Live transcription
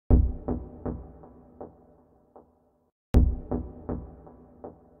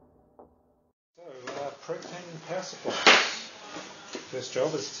propane power supplies. First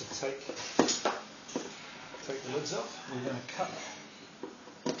job is to take the lids off. We're going to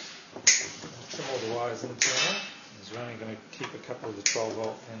trim all the wires internally. We're only going to keep a couple of the 12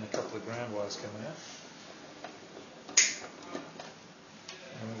 volt and a couple of ground wires coming out.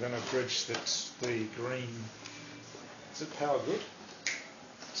 And we're going to bridge the green, is it power good,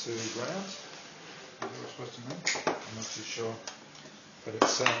 to ground. Is that what it's supposed to mean? I'm not too sure, but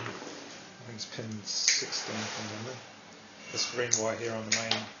it's I think it's pin 16 from memory. This green wire here on the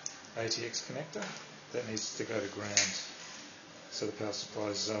main ATX connector, that needs to go to ground, so the power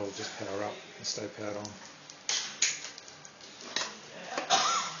supplies will just power up and stay powered on.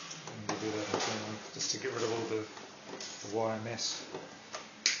 And we'll do that internally, just to get rid of all the wire mess.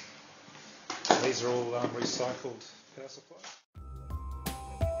 These are all recycled power supplies.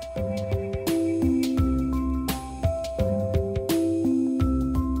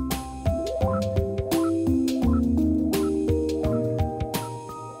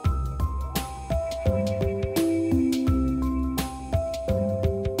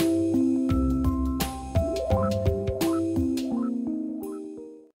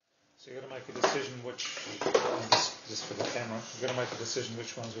 So you've got to make a decision just for the camera, you've got to make a decision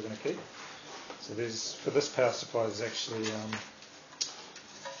which ones we're going to keep. So for this power supply there's actually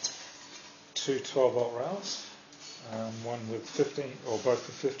two 12 volt rails, one with 15, or both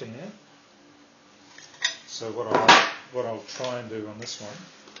with 15 amp. So what I'll try and do on this one,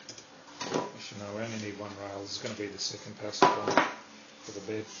 as you know, we only need one rail. This is going to be the second power supply for the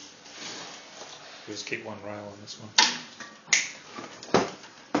bed. Just keep one rail on this one.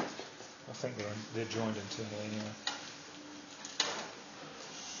 I think they're joined internally anyway.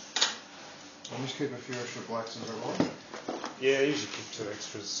 I'll just keep a few extra blacks in there, right? Yeah, I usually keep 2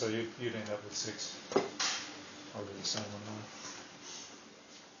 extras, so you'd end up with 6. I'll do the same one now.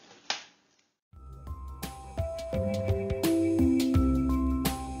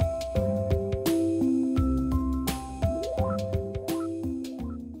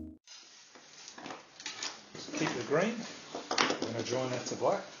 So keep the green. We're going to join that to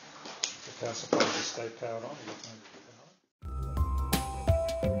black. The power supply will just stay powered on.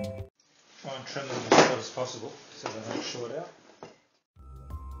 Try and trim them as short as possible so they don't short out.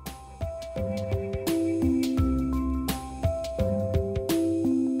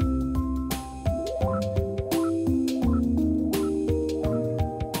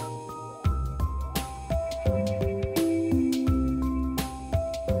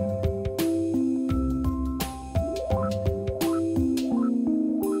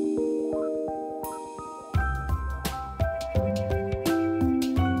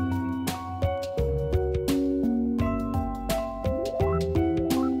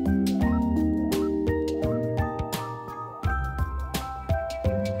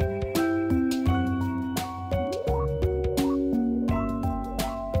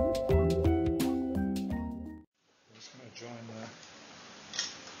 Join the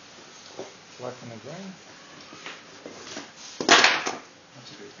black and the green. That's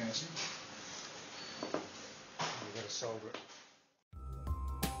a bit fancy. We've got to solder it.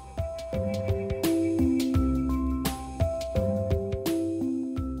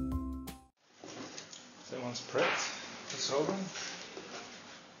 So that one's prepped for soldering.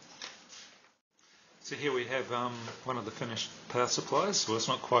 So here we have one of the finished power supplies. Well, it's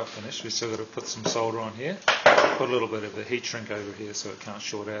not quite finished. We've still got to put some solder on here. Put a little bit of a heat shrink over here so it can't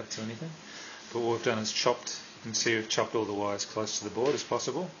short out to anything. But what we've done is chopped. You can see we've chopped all the wires close to the board as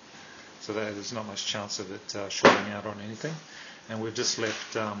possible, so that there's not much chance of it shorting out on anything. And we've just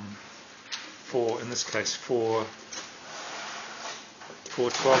left in this case, four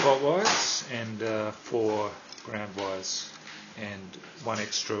 12 volt wires and 4 ground wires, and 1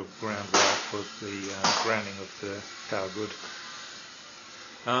 extra ground wire for the grounding of the power good.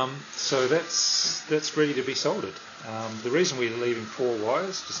 So that's ready to be soldered. The reason we're leaving 4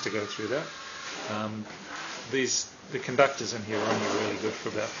 wires, just to go through that, the conductors in here are only really good for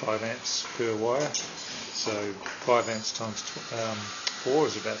about 5 amps per wire. So 5 amps times 4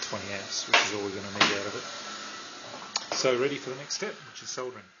 is about 20 amps, which is all we're going to need out of it. So ready for the next step, which is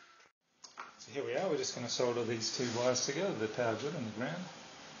soldering. So here we are, we're just going to solder these 2 wires together, the power good and the ground.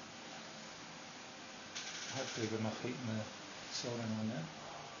 Hopefully we've got enough heat in the soldering on now.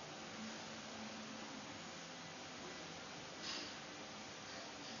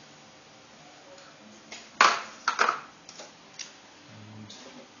 And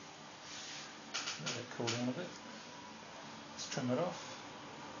let that cool down a bit. Let's trim it off.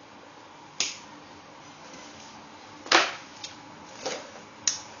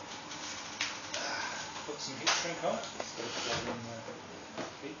 Put some heat shrink on, instead of plugging the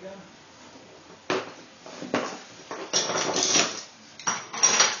heat gun.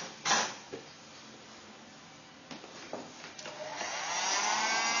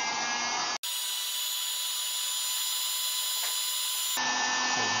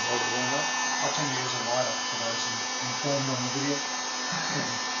 nice and informed on the video.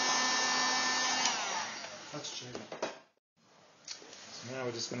 That's cheating. So now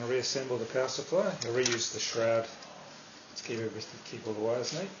we're just going to reassemble the power supply. We'll reuse the shroud to keep all the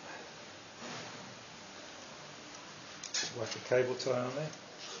wires neat. Whack the cable tie on there.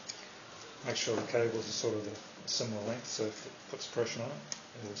 Make sure the cables are sort of a similar length, so if it puts pressure on it,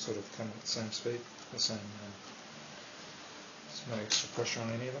 it'll sort of come at the same speed, the same. There's no extra pressure on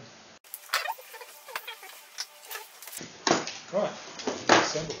any of them. Right,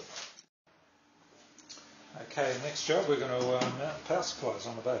 assemble it. Okay, next job we're going to mount power supplies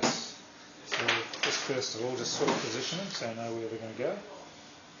on the base. So just first of all, just sort of position them so you know where they're going to go.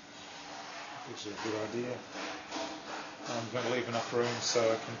 Gives you a good idea. I'm going to leave enough room so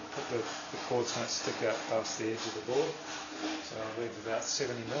I can put the cords don't stick out past the edge of the board. So I'll leave about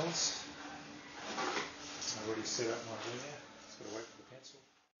 70 mils. I've already set up my linear. Just got to wait for the pencil.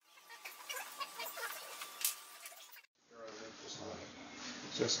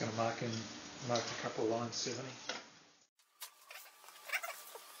 Just going to mark a couple of lines 70.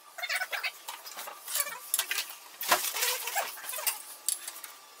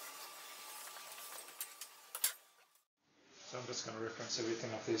 So I'm just going to reference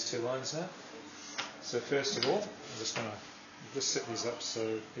everything off these two lines now. So first of all, I'm just going to set these up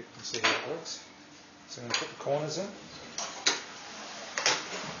so people can see how it works. So I'm going to put the corners in,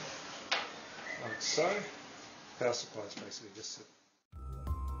 like so. Power supplies basically just sit.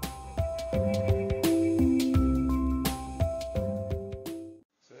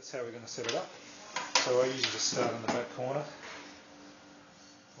 So that's how we're going to set it up. So I usually just start in the back corner,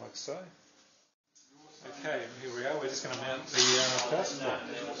 like so. Okay, here we are. We're just going to mount the power supply.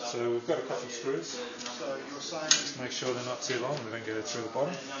 So we've got a couple of screws. Just make sure they're not too long, they don't go through the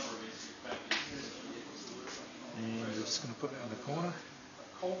bottom. And we're just going to put that in the corner.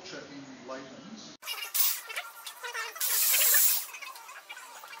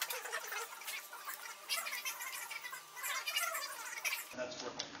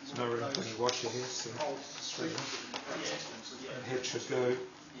 There's no room for any washer here, so straight in. The head should go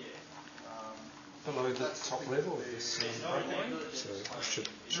below the top level of this breaker ring, so it should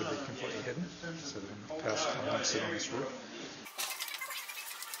be completely hidden, so the power supply won't sit on this roof.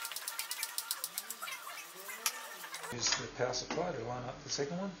 Use the power supply to line up the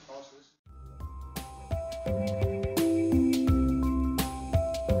second one.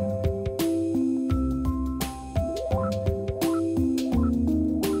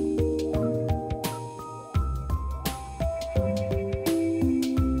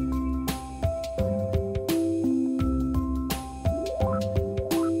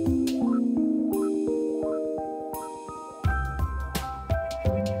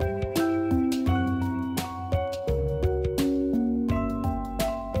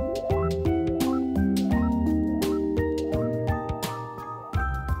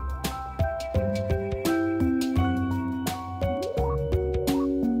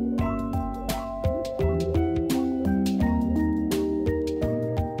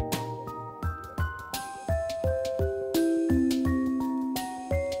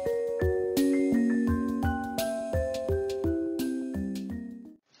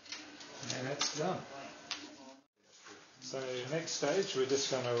 Done. So next stage we're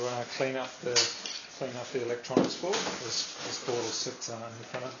just going to clean up the electronics board. This board will sit in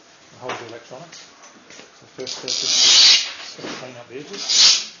front of and hold the electronics. So first step is just going to clean up the edges.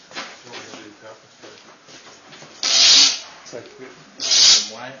 Take a bit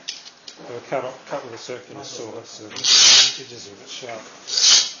cut with a circular saw so the edges are a bit sharp.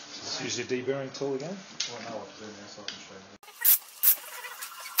 So just use your deburring tool again. Well, I know what to do now, so I can show you.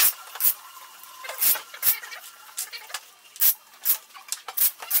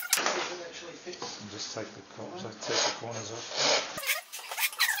 And just take the corners off.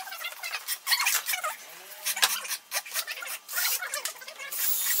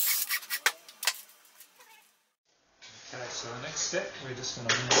 Okay, so the next step, we're just going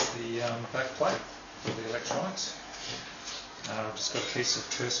to mount the back plate for the electronics. I've just got a piece of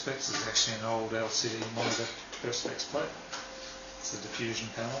Perspex. It's actually an old LCD monitor Perspex plate. It's a diffusion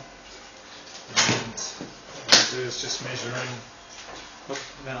panel. And what I do is just measure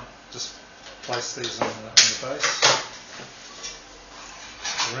in, just place these on the base,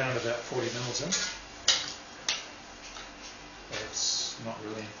 around about 40 mils in, but it's not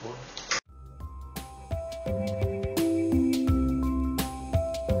really important.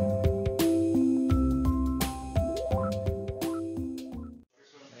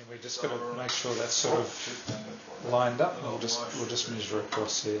 And we just got to make sure that's sort of lined up, and we'll just measure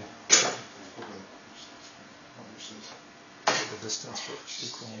across here. The distance for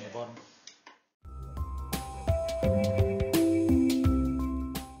equal on the bottom. We're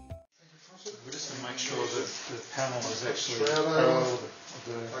just going to make sure that the panel is actually Shroud parallel with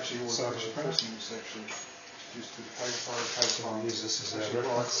the Actually, all the surface pressure printer. testing is actually used to the cable So tie. we'll use this as our Actually,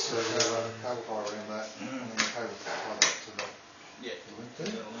 reference. so cable tie around that, and then the cable tie that to the link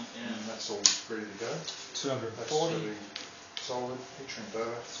there, and that's all ready to go. 240. That's really solid, trimmed over.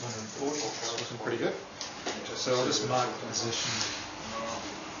 240, it's looking pretty good. So I'll just mark the position.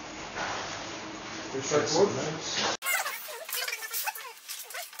 Pretty straightforward.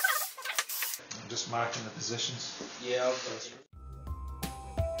 I'm just marking the positions. Yeah, I've got it.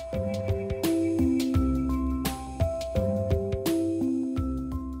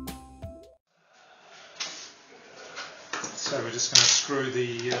 So we're just going to screw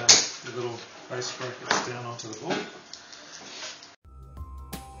the little base brackets down onto the board.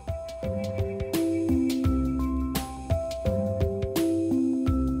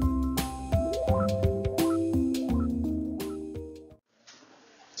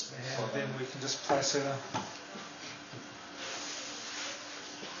 And then we can just place our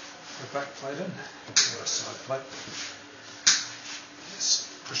back plate in, or a side plate. Just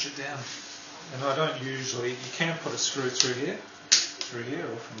push it down. And I don't usually, you can put a screw through here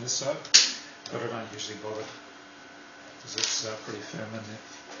or from this side, but I don't usually bother because it's pretty firm in there.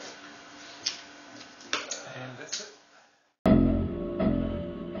 And that's it.